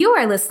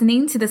are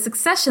listening to the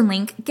Succession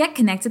Link Get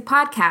Connected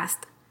podcast.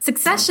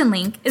 Succession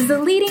Link is the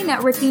leading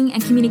networking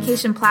and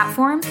communication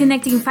platform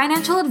connecting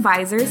financial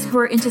advisors who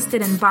are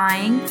interested in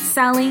buying,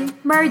 selling,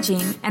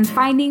 merging, and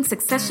finding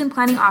succession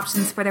planning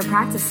options for their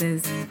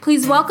practices.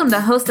 Please welcome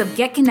the host of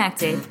Get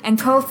Connected and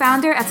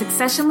co-founder at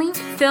Succession Link,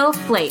 Phil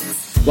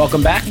Flakes.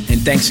 Welcome back,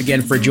 and thanks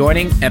again for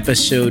joining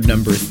episode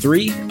number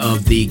 3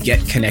 of the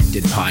Get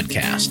Connected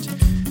podcast.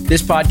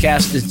 This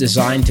podcast is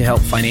designed to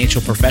help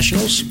financial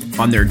professionals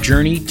on their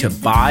journey to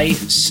buy,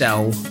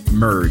 sell,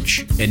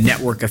 merge, and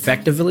network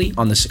effectively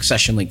on the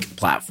Succession Link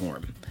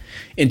platform.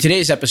 In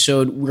today's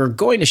episode, we're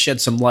going to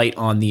shed some light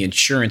on the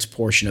insurance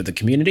portion of the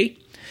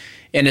community.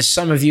 And as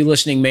some of you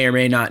listening may or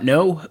may not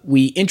know,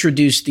 we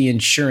introduced the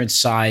insurance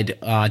side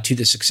to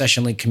the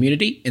Succession Link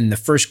community in the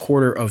first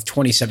quarter of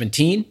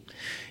 2017.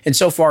 And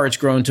so far, it's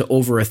grown to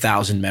over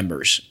 1,000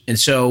 members. And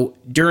so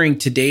during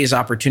today's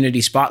Opportunity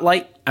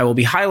Spotlight, I will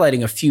be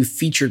highlighting a few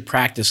featured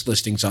practice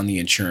listings on the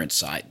insurance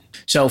side.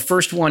 So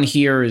first one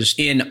here is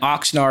in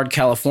Oxnard,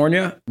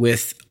 California,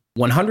 with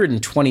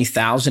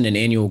 $120,000 in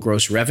annual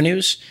gross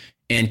revenues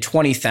and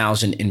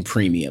 $20,000 in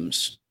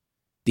premiums.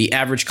 The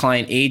average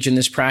client age in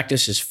this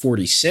practice is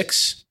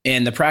 46,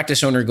 and the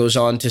practice owner goes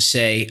on to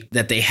say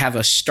that they have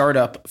a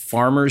startup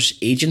farmers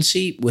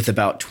agency with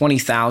about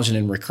 $20,000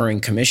 in recurring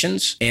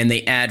commissions, and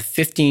they add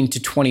 15 to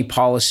 20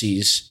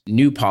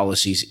 new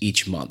policies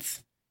each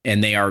month,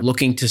 and they are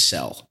looking to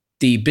sell.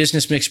 The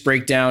business mix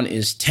breakdown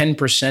is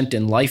 10%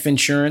 in life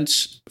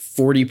insurance,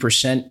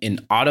 40%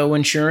 in auto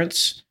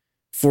insurance,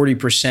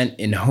 40%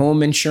 in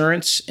home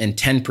insurance, and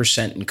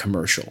 10% in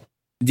commercial.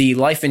 The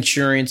life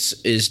insurance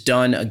is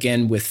done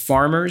again with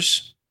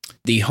farmers.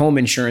 The home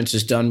insurance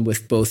is done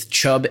with both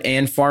Chubb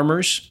and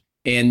Farmers.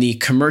 And the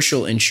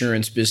commercial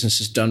insurance business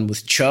is done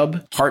with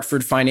Chubb,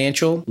 Hartford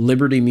Financial,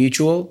 Liberty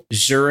Mutual,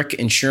 Zurich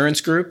Insurance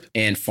Group,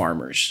 and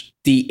Farmers.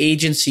 The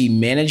agency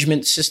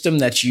management system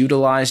that's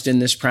utilized in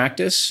this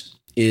practice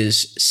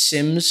is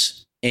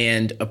SIMS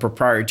and a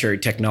proprietary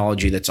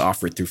technology that's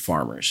offered through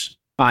Farmers.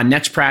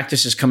 Next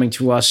practice is coming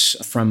to us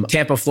from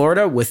Tampa,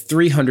 Florida, with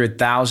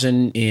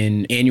 $300,000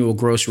 in annual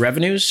gross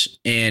revenues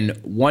and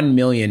 $1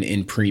 million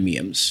in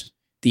premiums.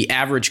 The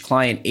average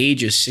client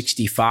age is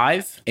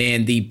 65,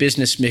 and the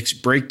business mix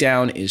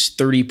breakdown is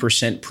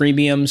 30%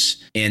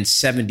 premiums and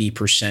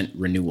 70%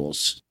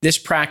 renewals. This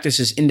practice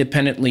is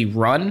independently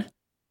run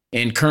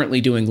and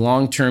currently doing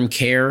long-term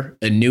care,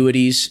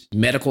 annuities,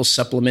 medical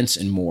supplements,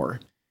 and more.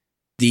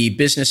 The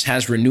business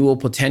has renewal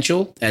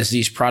potential as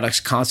these products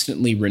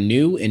constantly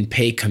renew and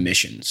pay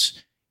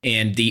commissions.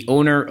 And the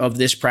owner of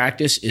this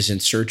practice is in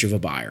search of a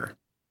buyer.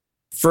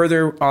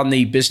 Further on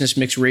the business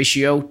mix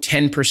ratio,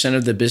 10%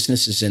 of the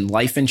business is in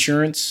life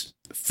insurance,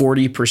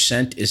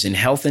 40% is in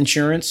health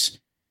insurance,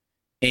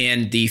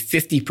 and the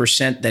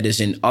 50% that is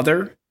in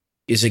other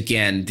is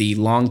again the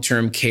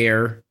long-term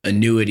care,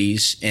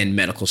 annuities, and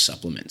medical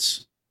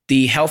supplements.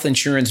 The health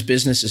insurance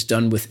business is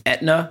done with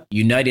Aetna,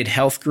 United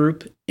Health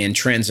Group, and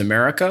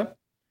Transamerica.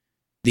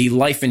 The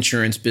life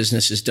insurance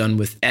business is done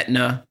with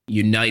Aetna,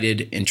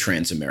 United, and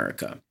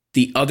Transamerica.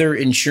 The other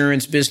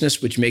insurance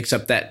business, which makes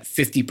up that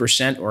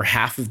 50% or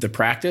half of the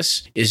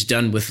practice, is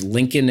done with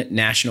Lincoln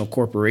National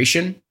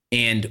Corporation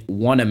and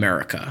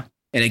OneAmerica.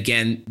 And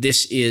again,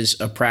 this is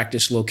a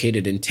practice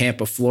located in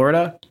Tampa,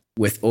 Florida,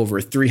 with over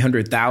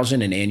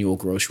 $300,000 in annual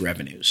gross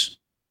revenues.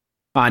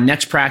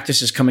 Next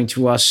practice is coming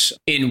to us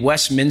in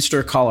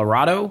Westminster,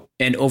 Colorado,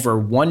 and over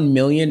 $1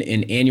 million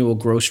in annual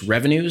gross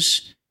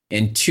revenues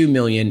and $2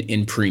 million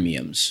in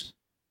premiums.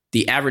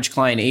 The average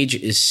client age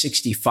is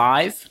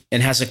 65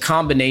 and has a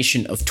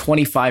combination of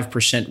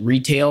 25%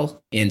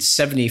 retail and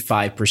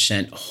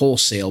 75%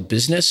 wholesale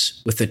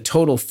business, with a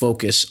total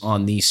focus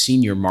on the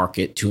senior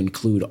market to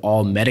include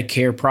all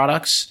Medicare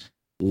products,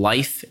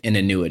 life, and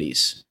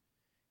annuities.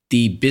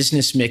 The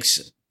business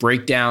mix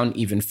breakdown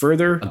even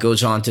further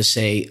goes on to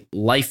say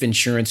life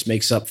insurance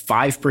makes up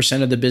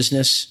 5% of the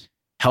business,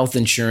 health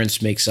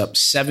insurance makes up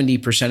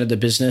 70% of the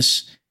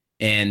business,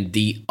 and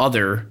the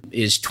other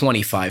is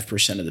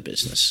 25% of the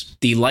business.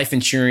 The life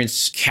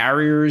insurance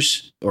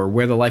carriers, or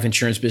where the life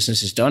insurance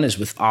business is done, is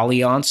with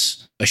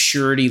Allianz,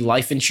 Assurity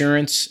Life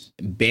Insurance,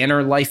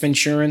 Banner Life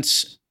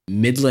Insurance,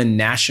 Midland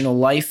National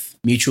Life,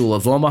 Mutual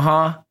of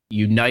Omaha,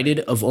 United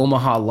of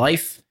Omaha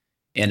Life,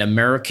 and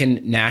American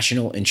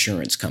National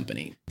Insurance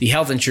Company. The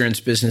health insurance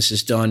business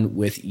is done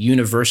with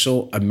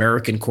Universal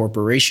American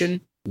Corporation,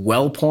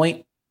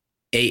 WellPoint,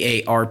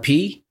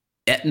 AARP,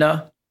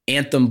 Aetna,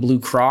 Anthem Blue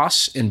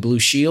Cross and Blue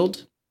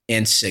Shield,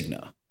 and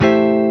Cigna.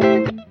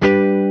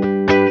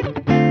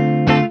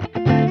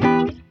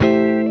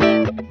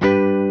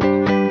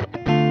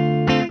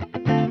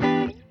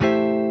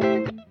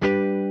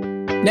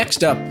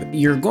 Next up,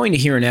 you're going to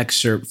hear an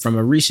excerpt from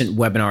a recent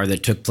webinar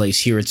that took place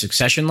here at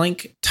Succession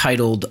Link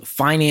titled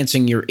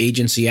Financing Your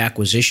Agency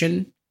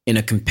Acquisition in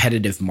a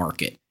Competitive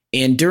Market.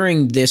 And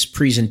during this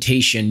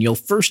presentation, you'll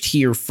first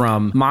hear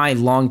from my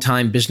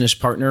longtime business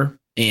partner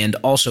and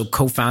also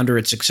co-founder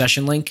at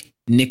Succession Link,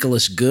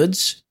 Nicholas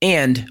Goods,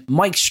 and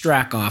Mike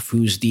Strakoff,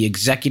 who's the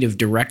executive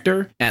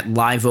director at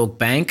Live Oak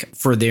Bank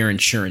for their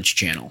insurance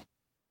channel.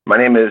 My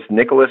name is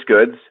Nicholas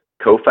Goods,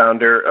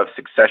 co-founder of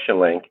Succession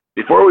Link.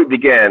 Before we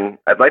begin,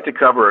 I'd like to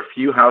cover a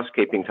few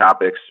housekeeping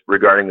topics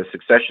regarding the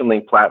Succession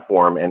Link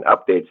platform and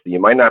updates that you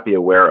might not be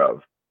aware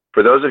of.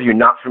 For those of you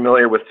not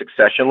familiar with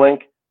Succession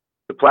Link,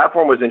 the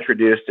platform was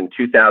introduced in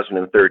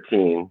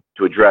 2013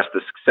 to address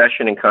the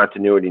succession and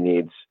continuity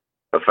needs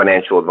of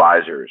financial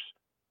advisors.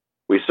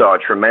 We saw a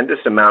tremendous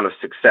amount of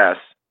success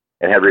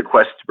and had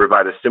requests to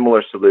provide a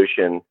similar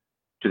solution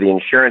to the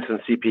insurance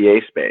and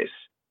CPA space.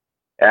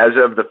 As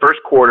of the first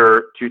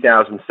quarter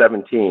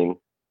 2017,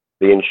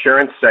 the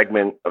insurance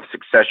segment of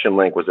Succession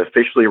Link was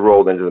officially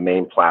rolled into the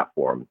main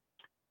platform.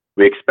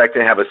 We expect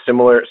to have a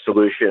similar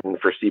solution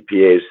for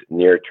CPAs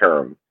near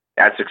term.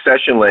 At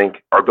Succession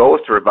Link, our goal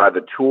is to provide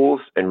the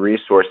tools and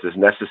resources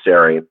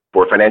necessary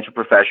for financial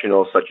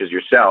professionals such as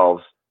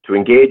yourselves to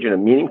engage in a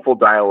meaningful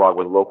dialogue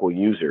with local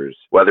users,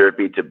 whether it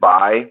be to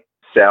buy,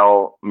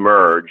 sell,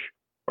 merge,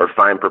 or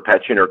find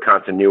perpetuation or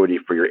continuity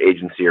for your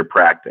agency or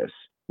practice.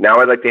 Now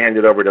I'd like to hand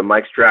it over to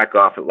Mike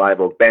Strakoff at Live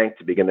Oak Bank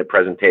to begin the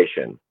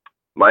presentation.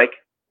 Mike?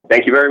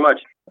 Thank you very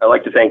much. I'd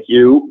like to thank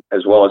you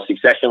as well as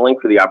Succession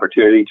Link for the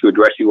opportunity to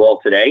address you all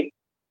today.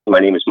 My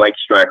name is Mike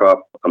Strakoff.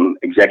 I'm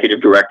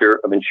Executive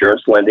Director of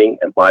Insurance Lending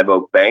at Live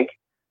Oak Bank.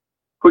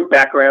 Quick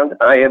background,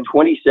 I have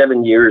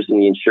 27 years in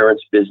the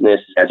insurance business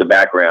as a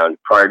background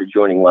prior to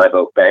joining Live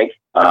Oak Bank.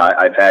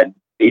 I've had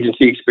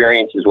agency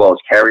experience as well as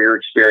carrier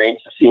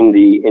experience. I've seen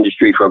the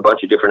industry from a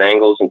bunch of different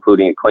angles,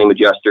 including a claim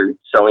adjuster,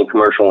 selling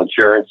commercial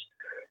insurance,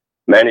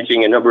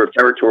 managing a number of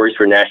territories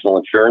for national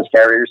insurance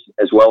carriers,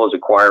 as well as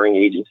acquiring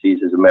agencies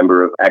as a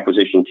member of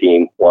acquisition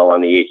team while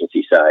on the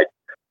agency side.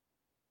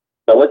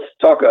 Now let's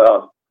talk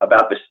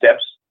about the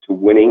steps to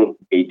winning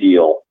a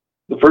deal.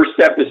 The first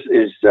step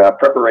is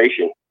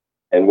preparation.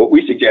 And what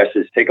we suggest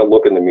is take a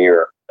look in the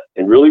mirror.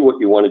 And really what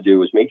you want to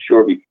do is make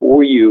sure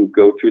before you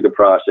go through the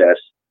process,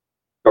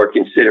 start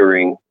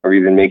considering or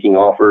even making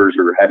offers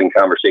or having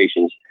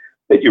conversations,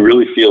 that you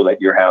really feel that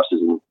your house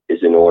is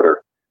in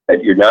order,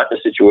 that you're not in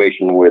a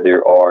situation where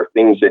there are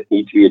things that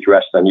need to be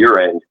addressed on your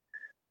end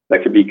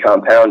that could be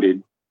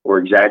compounded or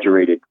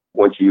exaggerated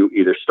once you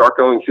either start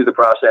going through the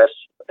process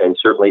and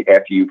certainly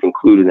after you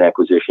conclude an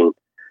acquisition,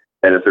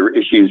 and if there are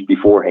issues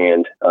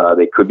beforehand,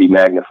 they could be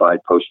magnified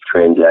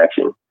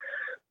post-transaction.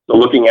 So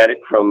looking at it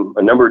from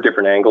a number of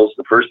different angles,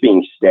 the first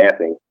being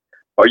staffing.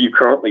 Are you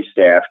currently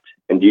staffed,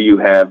 and do you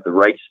have the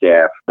right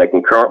staff that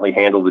can currently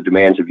handle the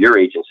demands of your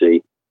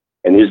agency?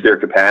 And is there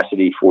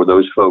capacity for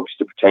those folks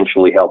to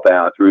potentially help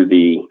out through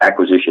the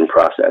acquisition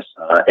process?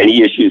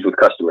 Any issues with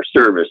customer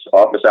service,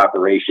 office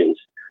operations,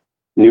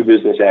 new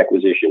business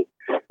acquisition,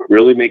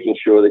 really making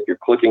sure that you're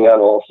clicking on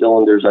all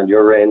cylinders on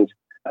your end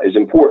is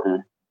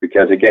important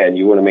because, again,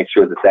 you want to make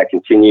sure that that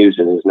continues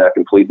and is not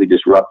completely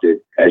disrupted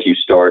as you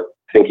start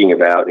thinking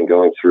about and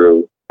going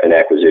through an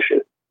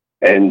acquisition.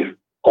 And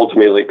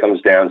ultimately, it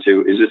comes down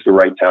to, is this the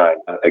right time?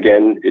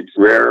 Again, it's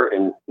rare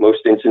in most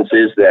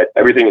instances that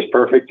everything is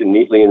perfect and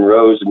neatly in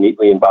rows and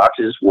neatly in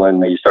boxes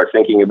when you start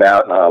thinking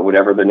about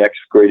whatever the next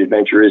great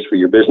adventure is for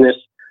your business.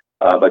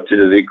 But to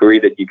the degree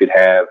that you could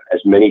have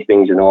as many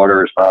things in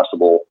order as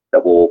possible,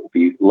 that will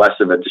be less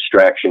of a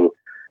distraction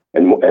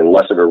and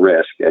less of a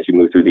risk as you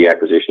move through the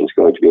acquisition is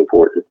going to be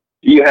important.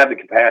 Do you have the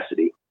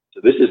capacity? So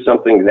this is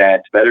something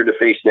that's better to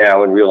face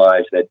now and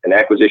realize that an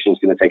acquisition is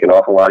going to take an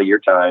awful lot of your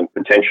time,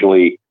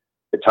 potentially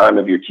the time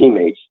of your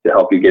teammates to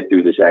help you get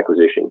through this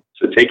acquisition.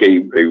 So take a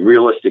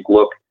realistic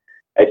look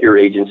at your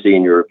agency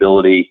and your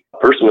ability,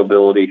 personal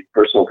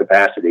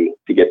capacity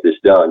to get this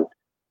done.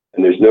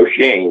 And there's no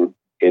shame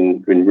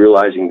in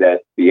realizing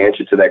that the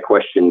answer to that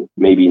question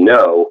may be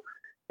no,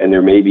 and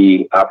there may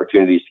be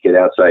opportunities to get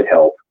outside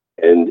help.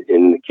 And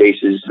in the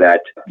cases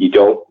that you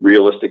don't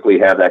realistically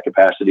have that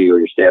capacity or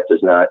your staff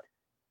does not,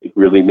 it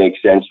really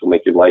makes sense. Will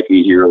make your life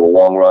easier in the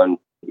long run.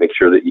 Make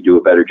sure that you do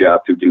a better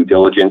job through due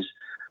diligence,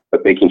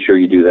 but making sure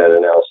you do that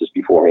analysis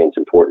beforehand is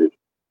important.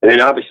 And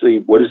then obviously,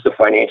 what is the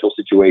financial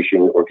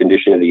situation or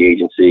condition of the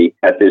agency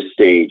at this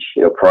stage,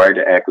 prior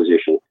to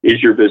acquisition?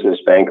 Is your business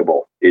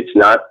bankable? It's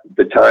not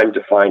the time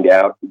to find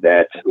out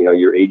that,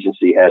 your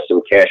agency has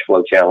some cash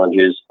flow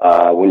challenges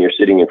when you're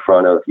sitting in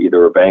front of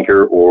either a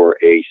banker or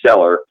a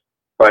seller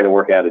trying to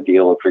work out a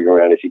deal and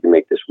figuring out if you can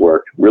make this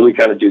work. Really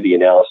kind of do the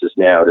analysis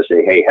now to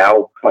say, hey,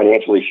 how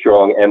financially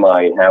strong am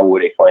I and how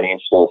would a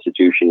financial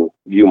institution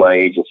view my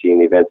agency in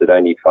the event that I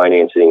need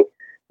financing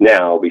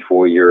now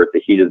before you're at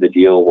the heat of the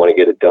deal, want to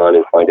get it done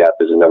and find out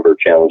there's a number of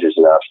challenges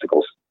and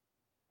obstacles.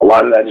 A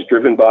lot of that is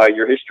driven by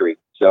your history.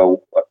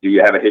 So do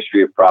you have a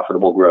history of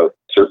profitable growth?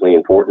 Certainly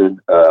important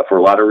for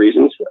a lot of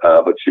reasons,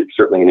 but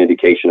certainly an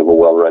indication of a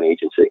well-run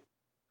agency.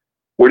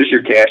 What is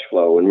your cash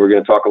flow? And we're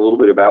going to talk a little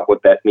bit about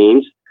what that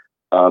means.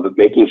 But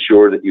making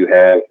sure that you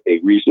have a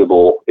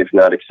reasonable, if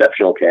not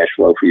exceptional, cash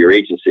flow for your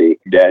agency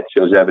that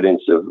shows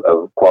evidence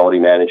of quality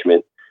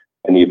management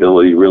and the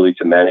ability really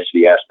to manage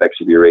the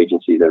aspects of your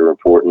agency that are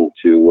important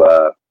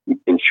to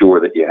ensure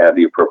that you have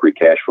the appropriate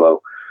cash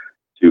flow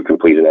to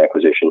complete an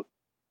acquisition.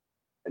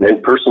 And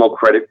then personal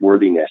credit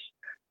worthiness.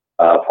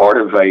 Part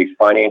of a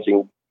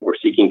financing or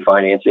seeking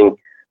financing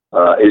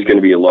is going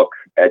to be a look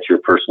at your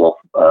personal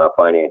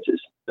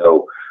finances.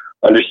 So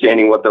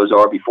understanding what those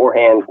are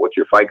beforehand, what's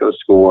your FICO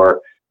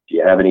score, do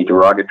you have any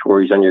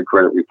derogatories on your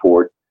credit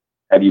report,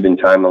 have you been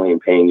timely in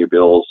paying your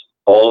bills?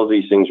 All of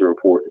these things are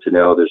important to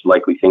know. There's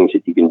likely things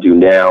that you can do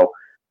now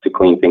to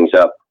clean things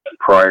up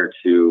prior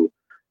to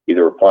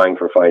either applying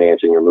for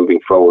financing or moving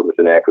forward with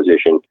an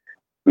acquisition.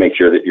 Make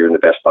sure that you're in the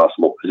best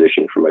possible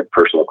position from a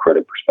personal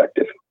credit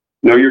perspective.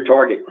 Know your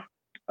target.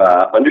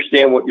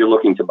 Understand what you're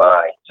looking to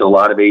buy. So a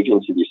lot of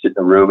agents, if you sit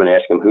in a room and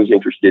ask them who's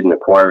interested in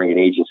acquiring an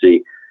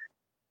agency,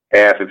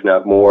 half, if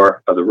not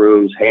more, of the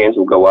room's hands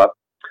will go up.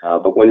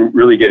 But when you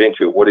really get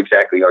into it, what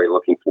exactly are you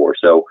looking for?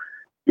 So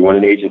you want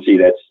an agency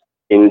that's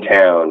in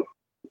town,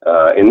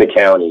 in the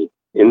county,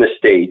 in the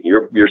state,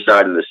 your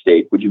side of the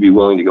state. Would you be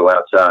willing to go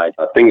outside?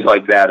 Things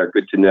like that are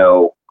good to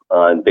know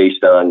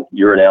based on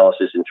your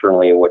analysis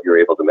internally and what you're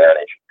able to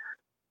manage.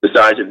 The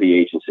size of the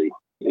agency.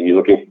 Are you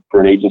looking for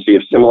an agency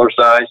of similar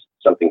size,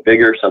 something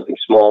bigger, something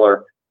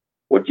smaller?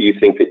 What do you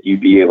think that you'd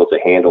be able to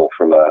handle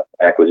from an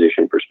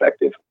acquisition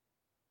perspective?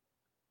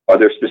 Are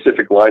there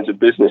specific lines of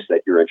business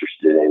that you're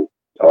interested in?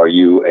 Are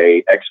you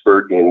an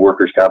expert in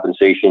workers'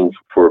 compensation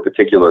for a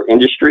particular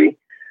industry,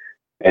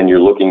 and you're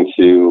looking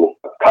to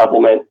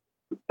complement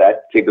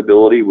that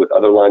capability with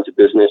other lines of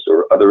business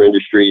or other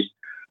industries?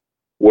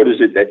 What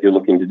is it that you're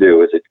looking to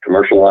do? Is it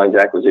commercial lines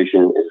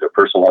acquisition? Is it a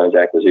personal lines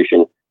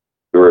acquisition?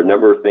 There are a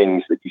number of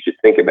things that you should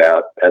think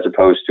about as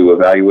opposed to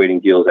evaluating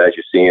deals as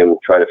you see them,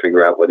 trying to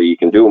figure out whether you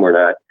can do them or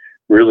not.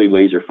 Really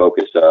laser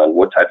focused on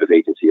what type of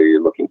agency are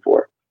you looking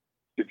for.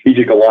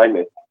 Strategic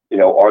alignment.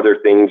 Are there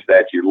things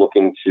that you're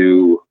looking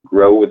to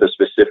grow with a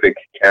specific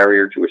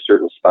carrier to a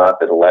certain spot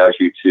that allows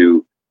you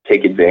to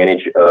take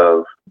advantage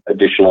of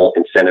additional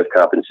incentive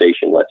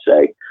compensation, let's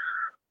say,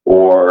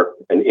 or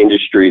an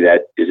industry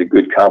that is a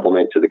good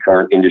complement to the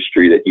current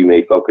industry that you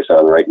may focus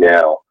on right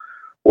now,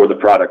 or the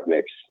product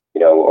mix?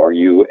 Are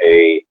you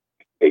a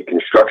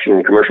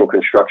commercial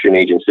construction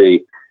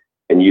agency,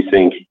 and you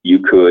think you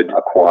could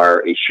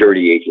acquire a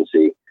surety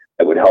agency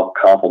that would help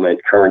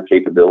complement current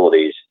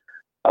capabilities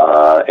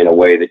in a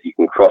way that you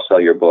can cross-sell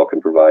your book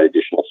and provide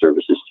additional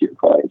services to your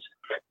clients?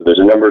 So there's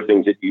a number of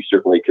things that you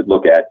certainly could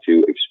look at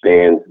to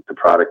expand the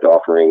product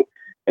offering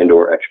and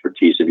or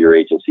expertise of your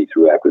agency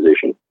through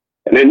acquisition.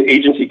 And then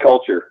agency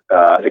culture.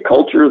 The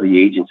culture of the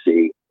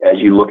agency, as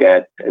you look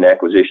at an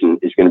acquisition,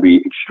 is going to be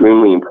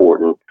extremely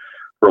important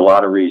for a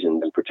lot of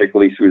reasons, and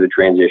particularly through the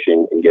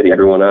transition and getting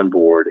everyone on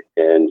board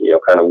and,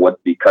 kind of what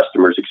the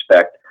customers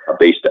expect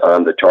based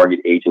on the target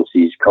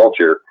agency's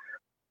culture.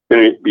 It's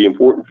going to be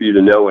important for you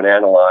to know and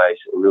analyze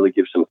and really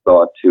give some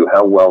thought to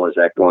how well is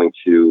that going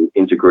to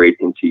integrate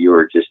into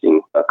your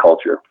existing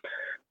culture.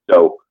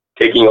 So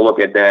taking a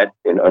look at that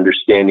and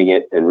understanding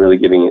it and really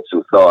giving it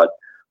some thought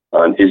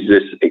on is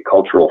this a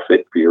cultural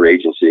fit for your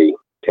agency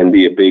can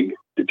be a big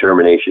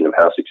determination of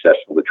how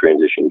successful the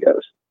transition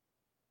goes.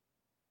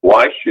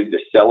 Why should the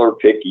seller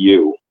pick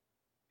you?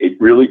 It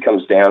really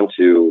comes down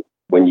to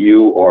when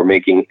you are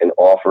making an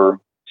offer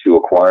to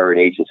acquire an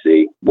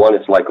agency. One,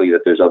 it's likely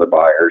that there's other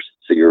buyers,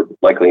 so you're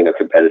likely in a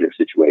competitive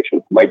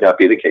situation. Might not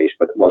be the case,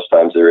 but most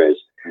times there is.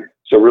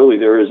 So really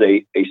there is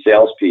a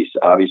sales piece,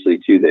 obviously,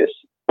 to this.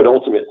 But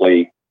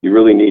ultimately, you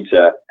really need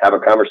to have a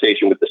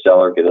conversation with the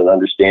seller, get an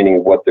understanding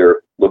of what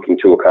they're looking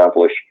to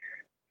accomplish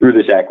through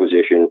this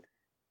acquisition,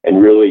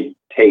 and really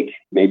take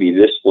maybe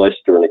this list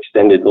or an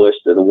extended list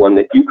or the one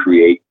that you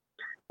create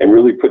and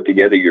really put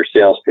together your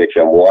sales pitch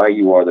on why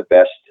you are the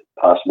best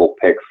possible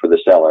pick for the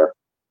seller.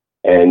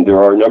 And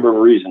there are a number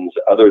of reasons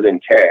other than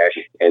cash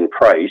and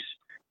price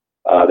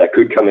that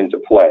could come into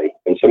play.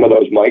 And some of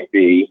those might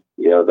be,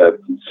 the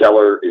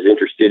seller is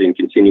interested in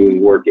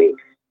continuing working.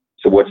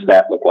 So what's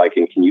that look like?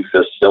 And can you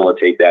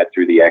facilitate that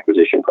through the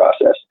acquisition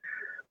process?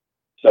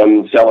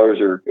 Some sellers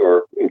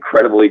are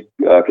incredibly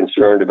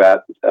concerned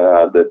about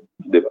the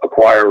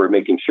acquirer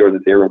making sure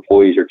that their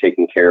employees are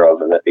taken care of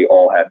and that they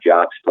all have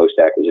jobs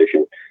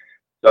post-acquisition.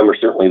 Some are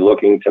certainly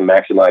looking to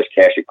maximize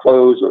cash at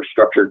close, or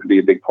structure could be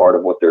a big part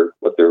of what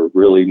they're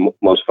really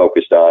most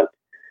focused on.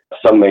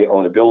 Some may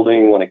own a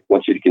building,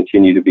 want you to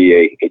continue to be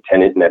a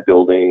tenant in that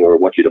building, or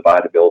want you to buy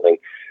the building.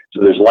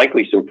 So there's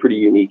likely some pretty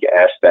unique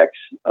aspects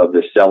of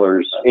the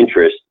seller's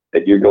interest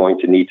that you're going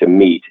to need to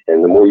meet.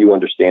 And the more you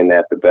understand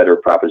that, the better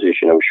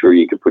proposition I'm sure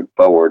you could put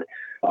forward.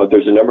 But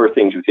there's a number of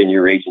things within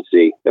your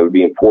agency that would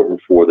be important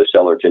for the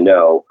seller to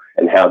know,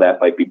 and how that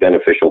might be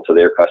beneficial to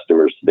their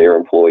customers, to their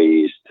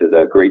employees, to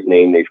the great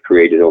name they've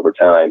created over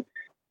time.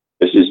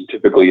 This is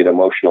typically an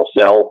emotional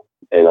sell,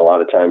 and a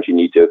lot of times you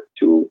need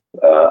to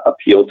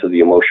appeal to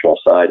the emotional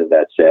side of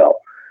that sale.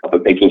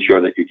 But making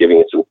sure that you're giving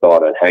it some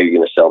thought on how you're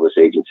going to sell this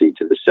agency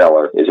to the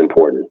seller is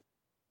important.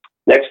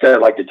 Next, I'd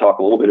like to talk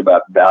a little bit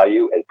about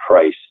value and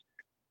price.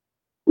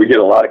 We get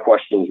a lot of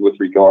questions with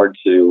regard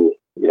to,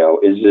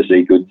 is this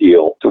a good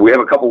deal? So we have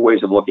a couple of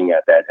ways of looking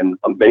at that. And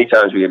many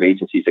times we have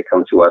agencies that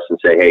come to us and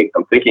say, hey,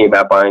 I'm thinking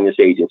about buying this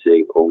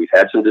agency, or we've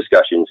had some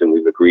discussions and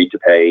we've agreed to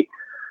pay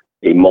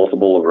a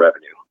multiple of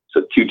revenue.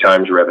 So 2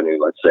 times revenue,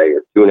 let's say,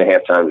 or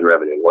 2.5 times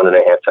revenue,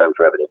 1.5 times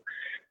revenue,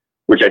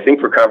 which I think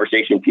for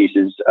conversation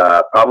pieces,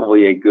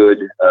 probably a good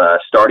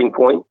starting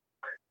point.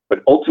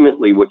 But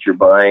ultimately, what you're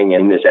buying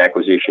in this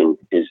acquisition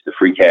is the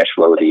free cash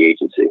flow of the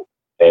agency,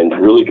 and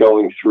really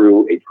going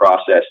through a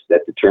process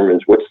that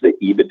determines what's the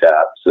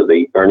EBITDA, so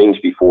the earnings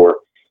before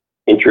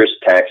interest,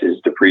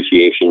 taxes,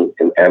 depreciation,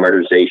 and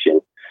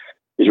amortization,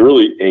 is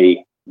really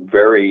a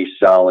very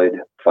solid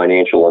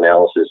financial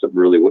analysis of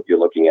really what you're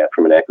looking at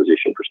from an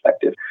acquisition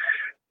perspective.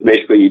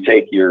 Basically, you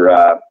take your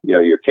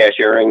cash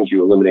earnings,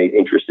 you eliminate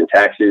interest and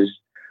taxes,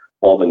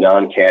 all the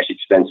non-cash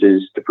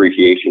expenses,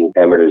 depreciation,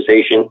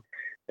 amortization,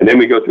 and then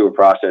we go through a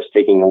process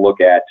taking a look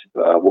at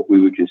what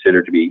we would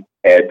consider to be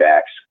add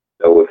backs.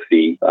 So if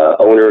the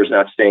owner is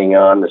not staying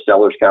on, the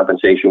seller's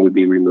compensation would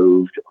be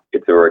removed.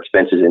 If there are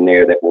expenses in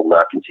there that will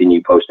not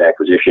continue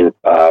post-acquisition,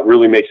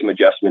 really make some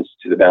adjustments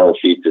to the balance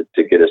sheet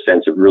to get a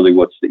sense of really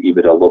what's the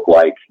EBITDA look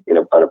like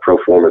on a pro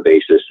forma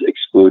basis,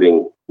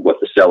 excluding what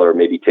the seller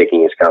may be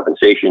taking as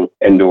compensation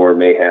and or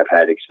may have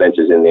had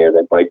expenses in there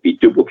that might be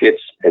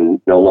duplicates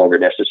and no longer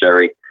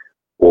necessary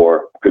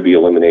or could be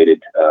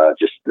eliminated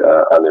just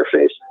on their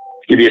face.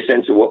 To give you a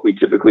sense of what we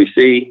typically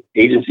see,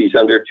 agencies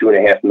under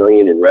 $2.5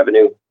 million in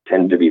revenue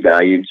tend to be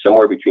valued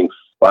somewhere between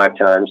 5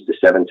 times to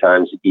 7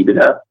 times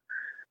EBITDA.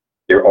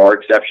 There are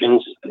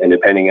exceptions, and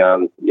depending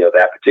on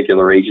that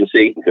particular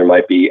agency, there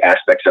might be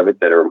aspects of it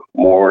that are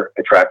more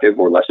attractive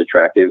or less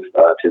attractive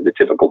to the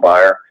typical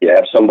buyer. You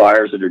have some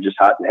buyers that are just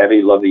hot and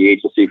heavy, love the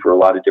agency for a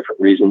lot of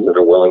different reasons, that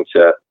are willing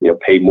to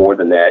pay more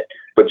than that.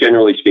 But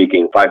generally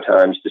speaking, 5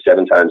 times to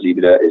 7 times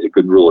EBITDA is a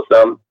good rule of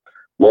thumb.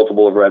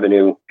 Multiple of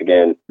revenue,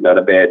 again, not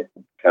a bad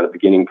kind of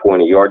beginning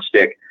point, a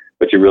yardstick,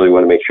 but you really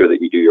want to make sure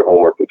that you do your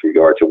homework with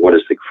regard to what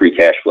is the free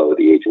cash flow of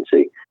the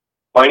agency.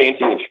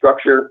 Financing and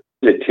structure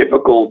is a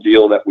typical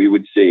deal that we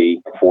would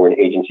see for an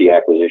agency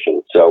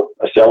acquisition. So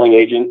a selling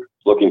agent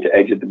looking to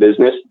exit the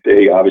business,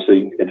 they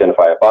obviously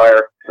identify a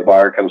buyer. The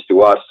buyer comes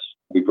to us.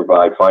 We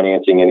provide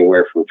financing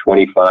anywhere from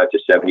 25 to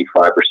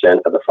 75%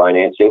 of the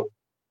financing,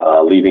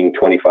 leaving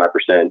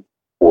 25%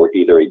 for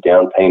either a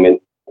down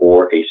payment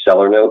or a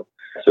seller note.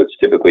 So it's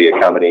typically a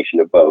combination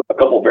of both. A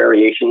couple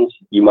variations.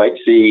 You might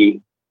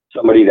see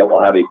somebody that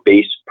will have a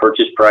base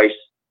purchase price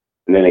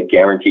and then a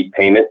guaranteed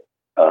payment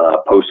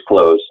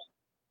post-close.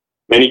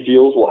 Many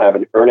deals will have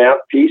an earnout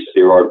piece.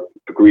 There are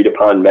agreed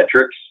upon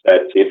metrics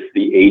that if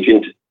the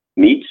agent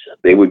meets,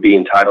 they would be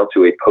entitled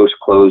to a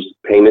post-close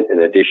payment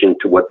in addition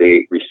to what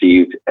they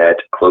received at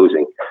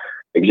closing.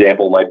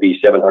 Example might be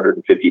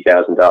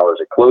 $750,000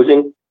 at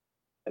closing.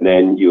 And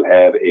then you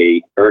have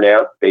a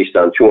earnout based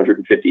on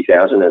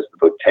 $250,000 as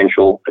the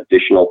potential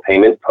additional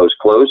payment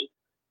post-close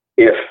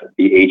if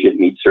the agent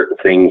meets certain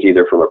things,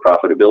 either from a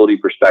profitability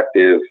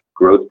perspective,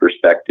 growth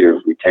perspective,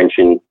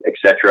 retention,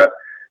 etc.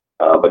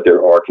 But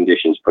there are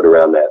conditions put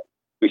around that.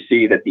 We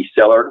see that the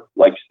seller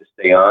likes to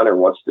stay on or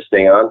wants to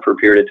stay on for a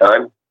period of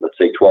time, let's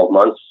say 12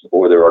 months,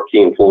 or there are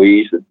key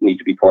employees that need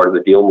to be part of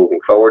the deal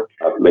moving forward.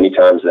 Many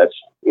times that's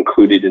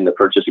included in the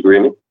purchase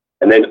agreement.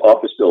 And then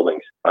office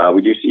buildings.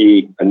 We do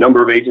see a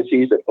number of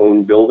agencies that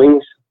own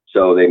buildings,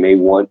 so they may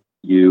want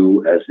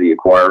you as the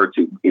acquirer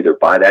to either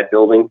buy that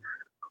building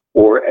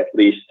or at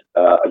least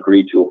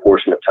agree to a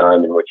portion of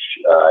time in which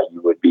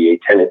you would be a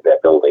tenant in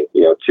that building,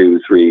 2,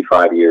 3,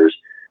 5 years,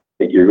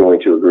 that you're going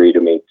to agree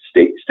to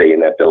stay in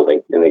that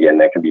building. And again,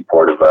 that can be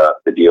part of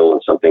the deal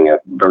and something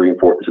very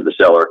important to the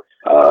seller,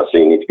 so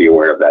you need to be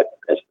aware of that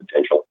as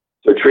potential.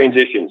 So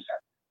transitions.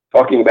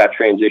 Talking about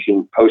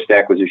transition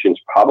post-acquisition is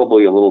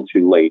probably a little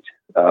too late.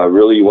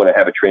 Really, you want to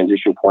have a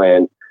transition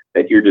plan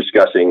that you're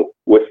discussing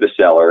with the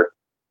seller,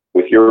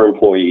 with your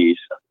employees,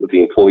 with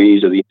the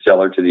employees of the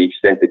seller to the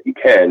extent that you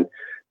can,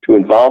 to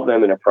involve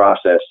them in a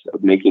process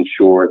of making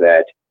sure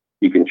that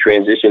you can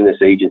transition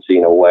this agency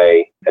in a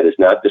way that is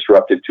not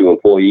disruptive to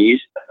employees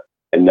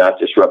and not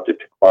disruptive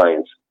to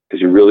clients. Because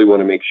you really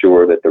want to make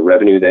sure that the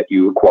revenue that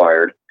you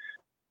acquired,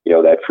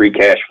 that free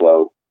cash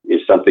flow,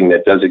 is something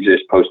that does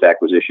exist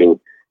post-acquisition,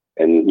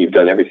 and you've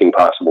done everything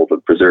possible to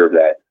preserve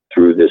that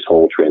through this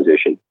whole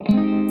transition.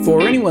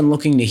 For anyone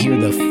looking to hear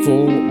the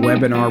full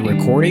webinar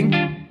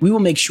recording, we will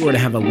make sure to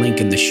have a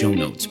link in the show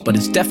notes, but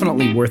it's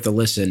definitely worth a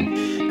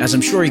listen, as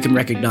I'm sure you can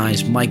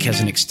recognize Mike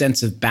has an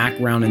extensive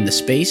background in the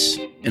space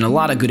and a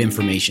lot of good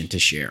information to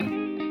share.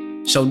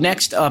 So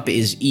next up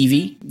is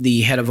Evie,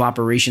 the head of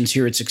operations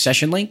here at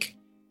Succession Link,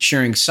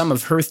 sharing some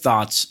of her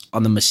thoughts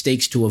on the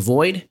mistakes to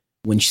avoid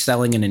when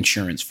selling an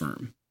insurance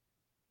firm.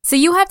 So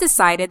you have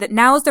decided that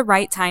now is the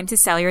right time to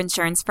sell your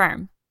insurance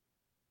firm.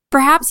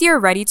 Perhaps you are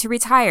ready to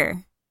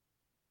retire.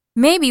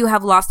 Maybe you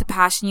have lost the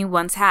passion you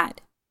once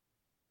had.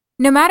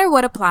 No matter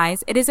what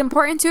applies, it is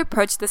important to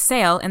approach the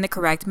sale in the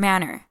correct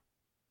manner.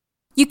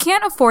 You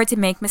can't afford to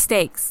make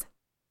mistakes.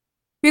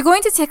 We're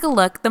going to take a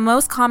look at the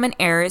most common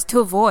errors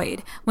to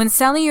avoid when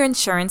selling your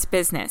insurance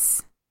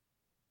business.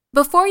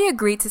 Before you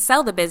agree to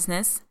sell the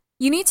business,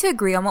 you need to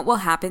agree on what will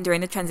happen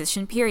during the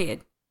transition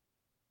period.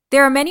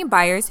 There are many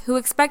buyers who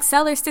expect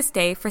sellers to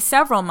stay for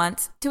several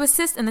months to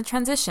assist in the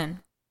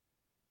transition.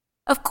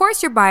 Of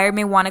course, your buyer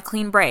may want a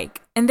clean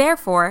break, and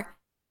therefore,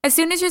 as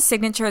soon as your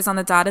signature is on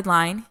the dotted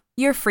line,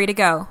 you're free to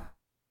go.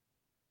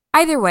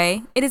 Either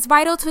way, it is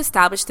vital to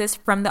establish this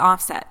from the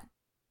offset.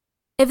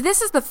 If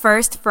this is the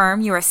first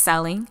firm you are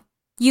selling,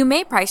 you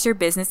may price your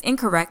business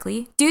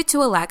incorrectly due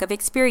to a lack of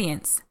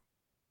experience.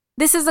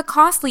 This is a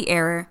costly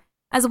error,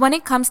 as when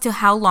it comes to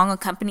how long a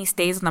company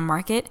stays on the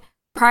market,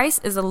 price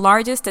is the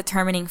largest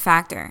determining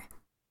factor.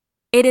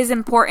 It is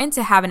important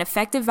to have an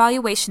effective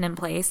valuation in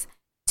place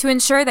to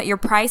ensure that your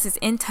price is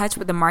in touch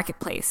with the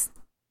marketplace.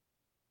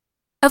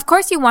 Of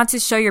course, you want to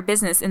show your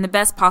business in the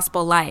best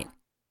possible light.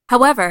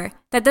 However,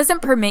 that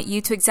doesn't permit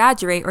you to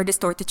exaggerate or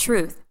distort the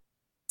truth.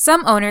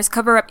 Some owners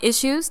cover up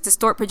issues,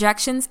 distort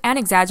projections, and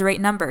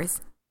exaggerate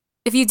numbers.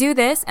 If you do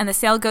this and the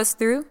sale goes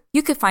through,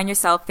 you could find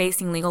yourself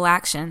facing legal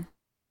action.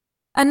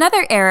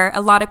 Another error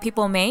a lot of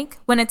people make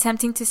when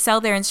attempting to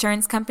sell their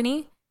insurance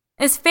company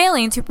is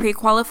failing to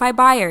pre-qualify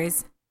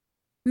buyers.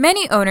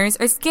 Many owners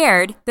are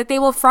scared that they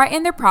will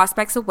frighten their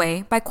prospects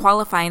away by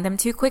qualifying them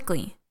too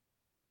quickly.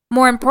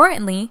 More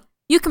importantly,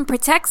 you can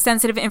protect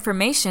sensitive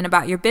information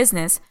about your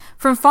business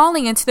from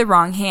falling into the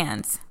wrong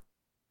hands.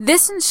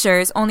 This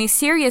ensures only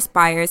serious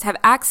buyers have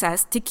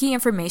access to key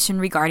information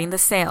regarding the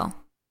sale.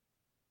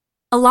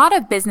 A lot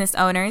of business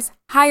owners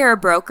hire a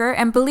broker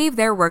and believe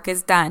their work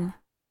is done.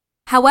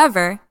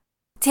 However,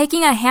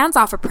 taking a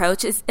hands-off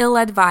approach is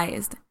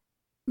ill-advised.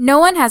 No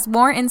one has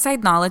more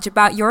inside knowledge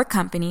about your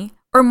company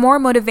or more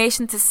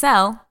motivation to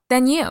sell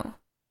than you.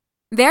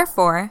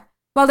 Therefore,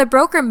 while the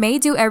broker may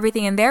do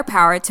everything in their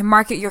power to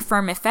market your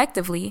firm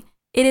effectively,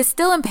 it is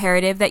still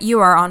imperative that you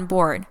are on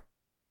board.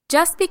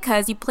 Just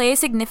because you play a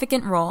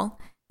significant role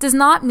does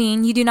not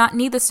mean you do not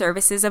need the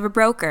services of a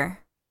broker.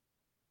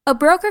 A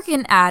broker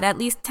can add at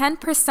least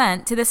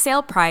 10% to the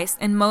sale price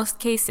in most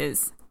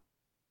cases.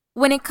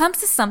 When it comes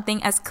to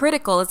something as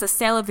critical as the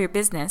sale of your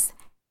business,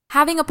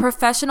 having a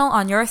professional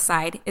on your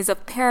side is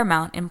of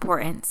paramount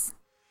importance.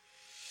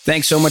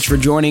 Thanks so much for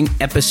joining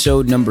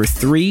episode number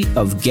 3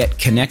 of Get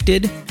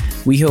Connected.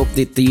 We hope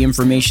that the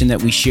information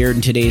that we shared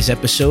in today's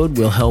episode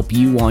will help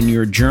you on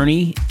your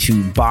journey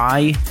to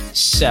buy,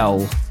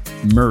 sell,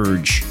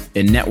 merge,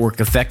 and network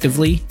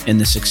effectively in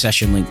the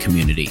Succession Link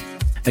community.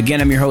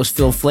 Again, I'm your host,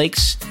 Phil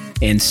Flakes,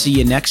 and see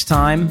you next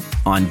time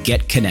on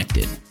Get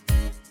Connected.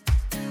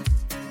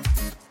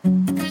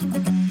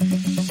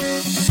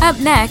 Up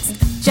next,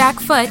 Jack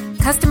Foote,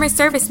 Customer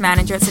Service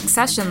Manager at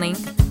Succession Link,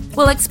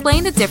 will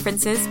explain the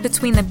differences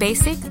between the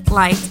basic,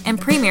 light, and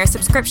premier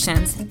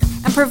subscriptions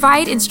and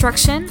provide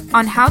instruction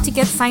on how to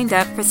get signed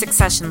up for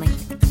Succession Link.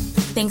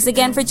 Thanks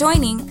again for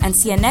joining, and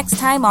see you next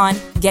time on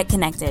Get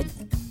Connected.